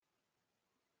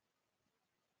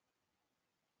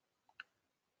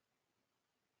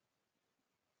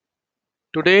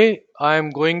Today, I am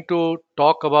going to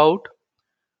talk about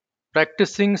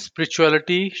practicing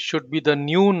spirituality should be the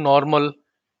new normal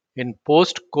in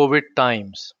post COVID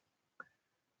times.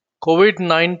 COVID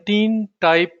 19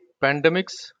 type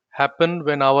pandemics happen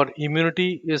when our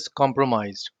immunity is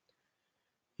compromised.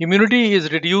 Immunity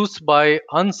is reduced by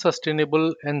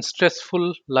unsustainable and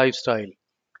stressful lifestyle.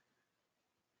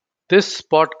 This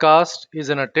podcast is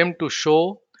an attempt to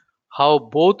show how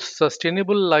both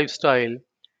sustainable lifestyle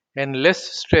and less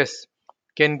stress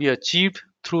can be achieved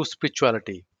through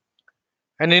spirituality.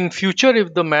 And in future,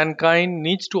 if the mankind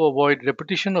needs to avoid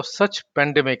repetition of such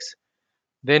pandemics,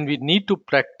 then we need to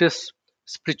practice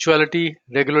spirituality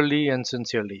regularly and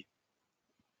sincerely.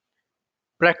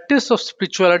 Practice of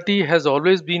spirituality has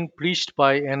always been preached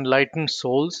by enlightened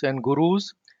souls and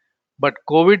gurus, but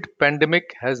COVID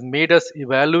pandemic has made us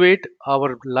evaluate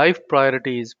our life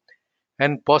priorities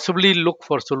and possibly look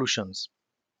for solutions.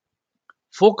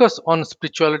 Focus on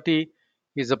spirituality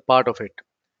is a part of it.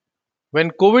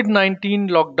 When COVID 19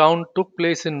 lockdown took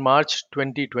place in March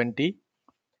 2020,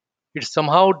 it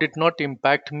somehow did not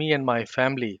impact me and my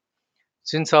family,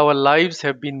 since our lives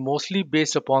have been mostly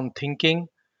based upon thinking,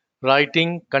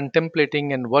 writing,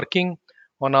 contemplating, and working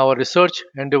on our research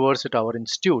endeavors at our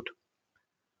institute.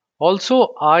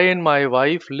 Also, I and my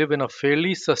wife live in a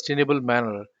fairly sustainable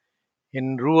manner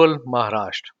in rural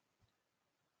Maharashtra.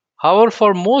 However,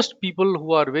 for most people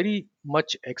who are very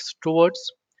much extroverts,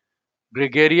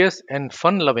 gregarious, and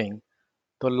fun loving,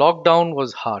 the lockdown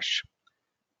was harsh.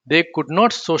 They could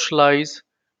not socialize,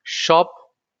 shop,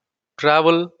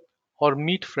 travel, or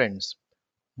meet friends.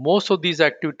 Most of these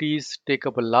activities take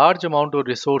up a large amount of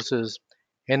resources,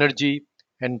 energy,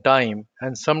 and time,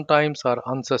 and sometimes are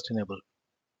unsustainable.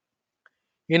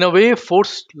 In a way,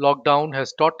 forced lockdown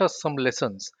has taught us some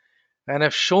lessons and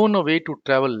have shown a way to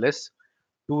travel less,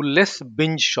 do less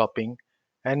binge shopping,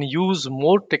 and use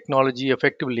more technology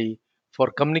effectively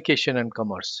for communication and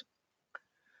commerce.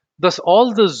 Thus,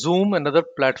 all the Zoom and other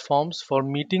platforms for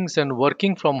meetings and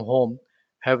working from home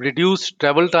have reduced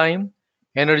travel time,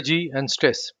 energy, and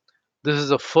stress. This is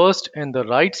the first and the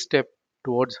right step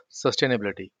towards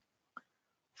sustainability.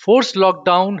 Forced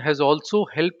lockdown has also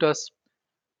helped us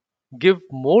give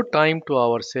more time to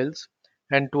ourselves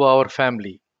and to our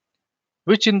family,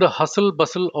 which in the hustle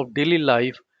bustle of daily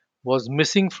life was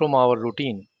missing from our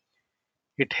routine.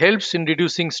 It helps in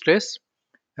reducing stress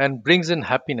and brings in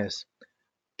happiness.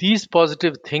 These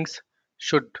positive things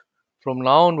should from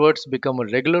now onwards become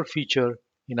a regular feature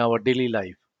in our daily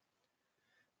life.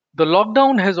 The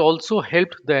lockdown has also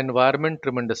helped the environment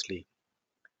tremendously.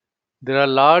 There are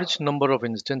large number of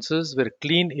instances where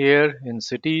clean air in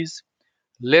cities,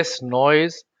 less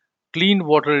noise, clean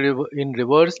water in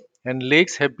rivers and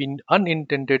lakes have been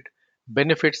unintended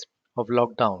benefits of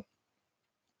lockdown.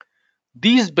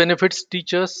 These benefits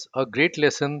teach us a great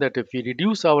lesson that if we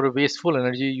reduce our wasteful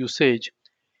energy usage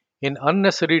in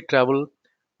unnecessary travel,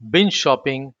 binge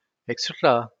shopping,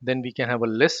 etc., then we can have a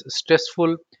less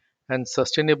stressful and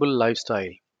sustainable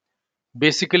lifestyle.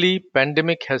 Basically,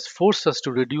 pandemic has forced us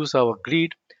to reduce our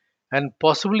greed and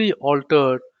possibly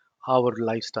alter our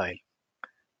lifestyle.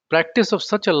 Practice of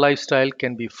such a lifestyle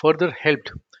can be further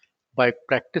helped by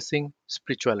practicing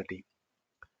spirituality.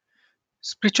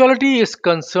 Spirituality is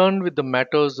concerned with the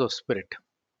matters of spirit.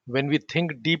 When we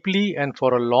think deeply and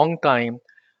for a long time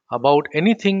about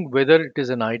anything, whether it is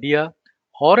an idea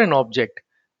or an object,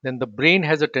 then the brain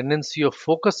has a tendency of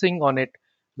focusing on it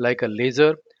like a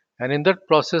laser, and in that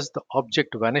process, the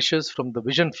object vanishes from the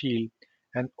vision field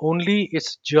and only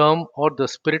its germ or the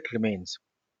spirit remains.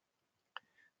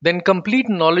 Then complete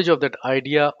knowledge of that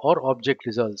idea or object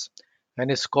results and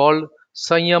is called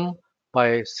Sanyam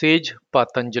by sage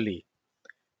Patanjali.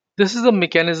 This is the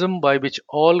mechanism by which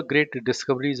all great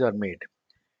discoveries are made.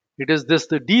 It is this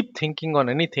the deep thinking on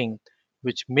anything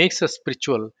which makes us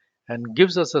spiritual and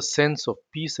gives us a sense of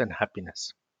peace and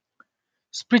happiness.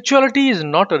 Spirituality is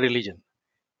not a religion.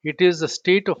 It is a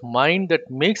state of mind that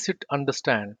makes it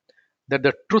understand that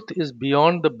the truth is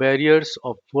beyond the barriers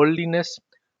of worldliness,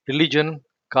 religion,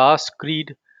 caste,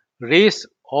 creed, race,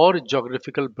 or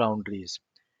geographical boundaries.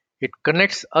 It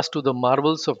connects us to the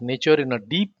marvels of nature in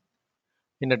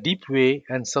a deep way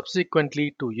and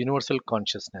subsequently to universal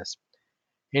consciousness.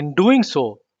 In doing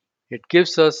so, it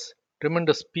gives us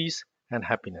tremendous peace and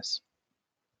happiness.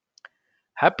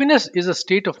 Happiness is a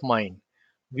state of mind.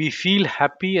 We feel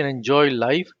happy and enjoy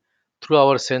life through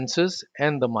our senses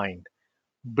and the mind.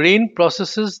 Brain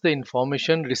processes the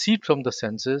information received from the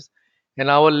senses and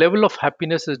our level of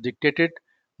happiness is dictated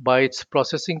by its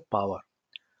processing power.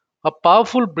 A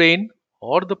powerful brain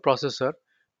or the processor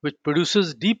which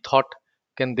produces deep thought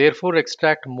can therefore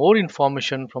extract more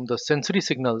information from the sensory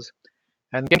signals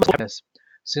and gain happiness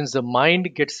since the mind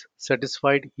gets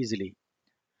satisfied easily.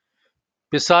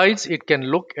 Besides, it can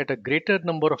look at a greater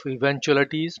number of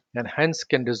eventualities and hence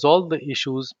can resolve the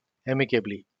issues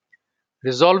amicably.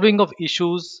 Resolving of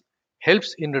issues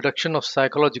helps in reduction of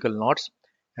psychological knots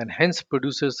and hence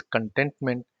produces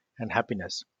contentment and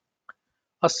happiness.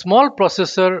 A small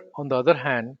processor, on the other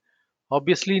hand,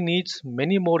 obviously needs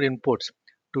many more inputs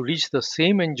to reach the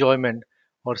same enjoyment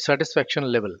or satisfaction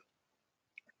level.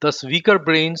 Thus, weaker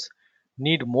brains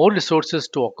need more resources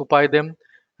to occupy them,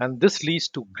 and this leads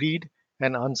to greed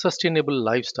and unsustainable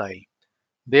lifestyle.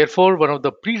 Therefore, one of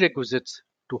the prerequisites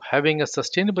to having a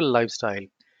sustainable lifestyle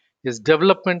is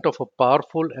development of a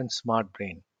powerful and smart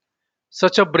brain.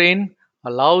 Such a brain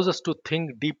allows us to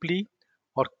think deeply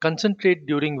or concentrate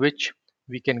during which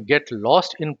we can get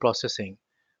lost in processing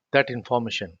that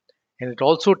information. And it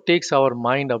also takes our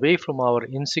mind away from our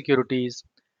insecurities,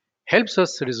 helps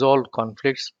us resolve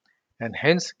conflicts, and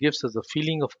hence gives us a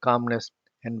feeling of calmness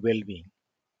and well being.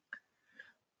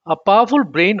 A powerful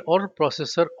brain or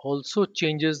processor also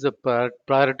changes the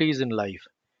priorities in life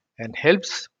and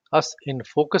helps us in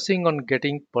focusing on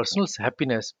getting personal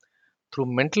happiness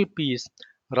through mental peace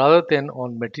rather than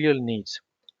on material needs.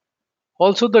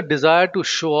 Also, the desire to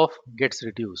show off gets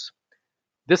reduced.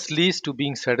 This leads to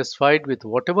being satisfied with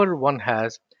whatever one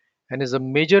has and is a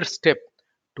major step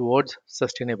towards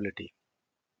sustainability.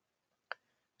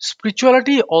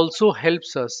 Spirituality also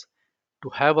helps us to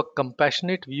have a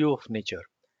compassionate view of nature,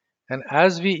 and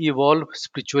as we evolve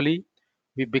spiritually,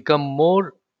 we become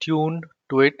more tuned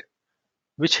to it,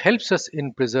 which helps us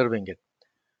in preserving it.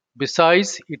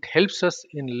 Besides, it helps us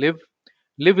in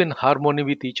live in harmony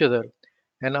with each other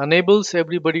and enables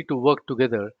everybody to work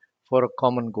together for a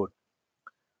common good.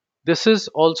 This is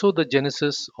also the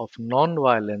genesis of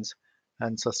non-violence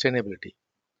and sustainability.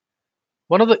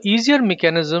 One of the easier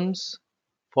mechanisms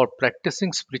for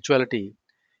practicing spirituality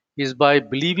is by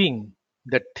believing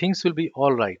that things will be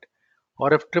all right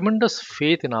or have tremendous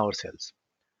faith in ourselves.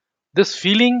 This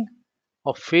feeling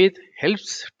of faith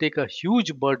helps take a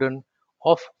huge burden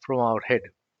off from our head.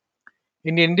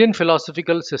 In Indian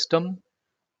philosophical system,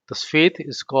 this faith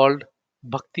is called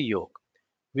Bhakti Yoga,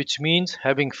 which means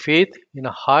having faith in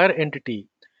a higher entity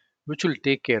which will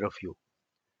take care of you.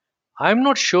 I am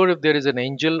not sure if there is an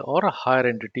angel or a higher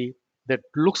entity that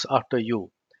looks after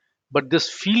you, but this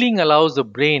feeling allows the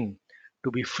brain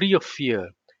to be free of fear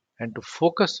and to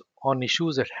focus on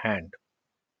issues at hand.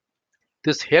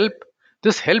 This help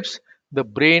this helps the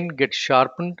brain get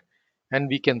sharpened and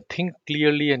we can think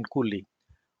clearly and coolly.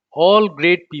 All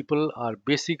great people are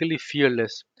basically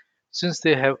fearless since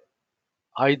they have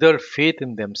either faith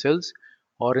in themselves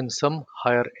or in some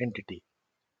higher entity.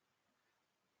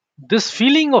 This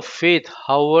feeling of faith,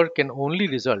 however, can only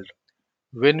result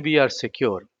when we are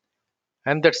secure,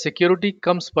 and that security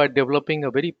comes by developing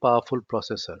a very powerful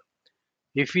processor.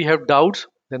 If we have doubts,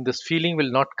 then this feeling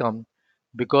will not come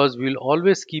because we will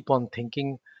always keep on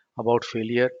thinking about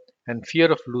failure and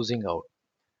fear of losing out.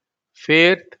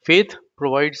 Faith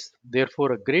provides,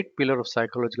 therefore, a great pillar of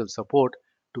psychological support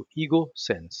to ego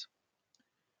sense.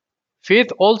 Faith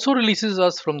also releases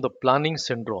us from the planning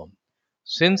syndrome,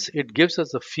 since it gives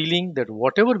us a feeling that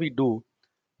whatever we do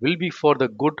will be for the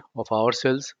good of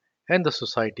ourselves and the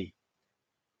society.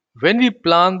 When we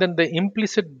plan, then the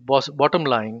implicit bottom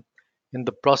line in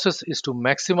the process is to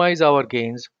maximize our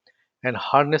gains and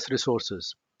harness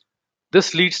resources.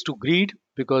 This leads to greed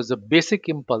because the basic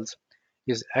impulse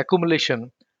is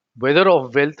accumulation, whether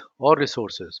of wealth or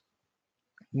resources.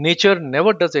 Nature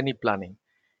never does any planning.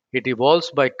 It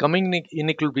evolves by coming in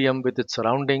equilibrium with its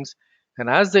surroundings, and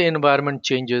as the environment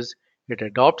changes, it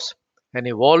adopts and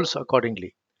evolves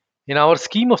accordingly. In our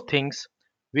scheme of things,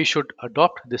 we should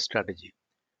adopt this strategy.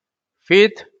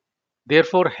 Faith,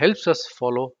 therefore, helps us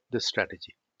follow this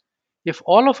strategy. If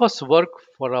all of us work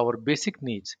for our basic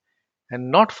needs and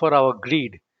not for our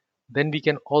greed, then we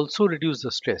can also reduce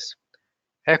the stress.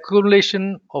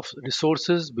 Accumulation of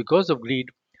resources because of greed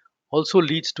also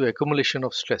leads to accumulation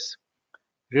of stress.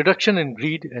 Reduction in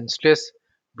greed and stress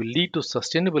will lead to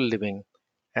sustainable living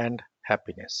and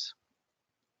happiness.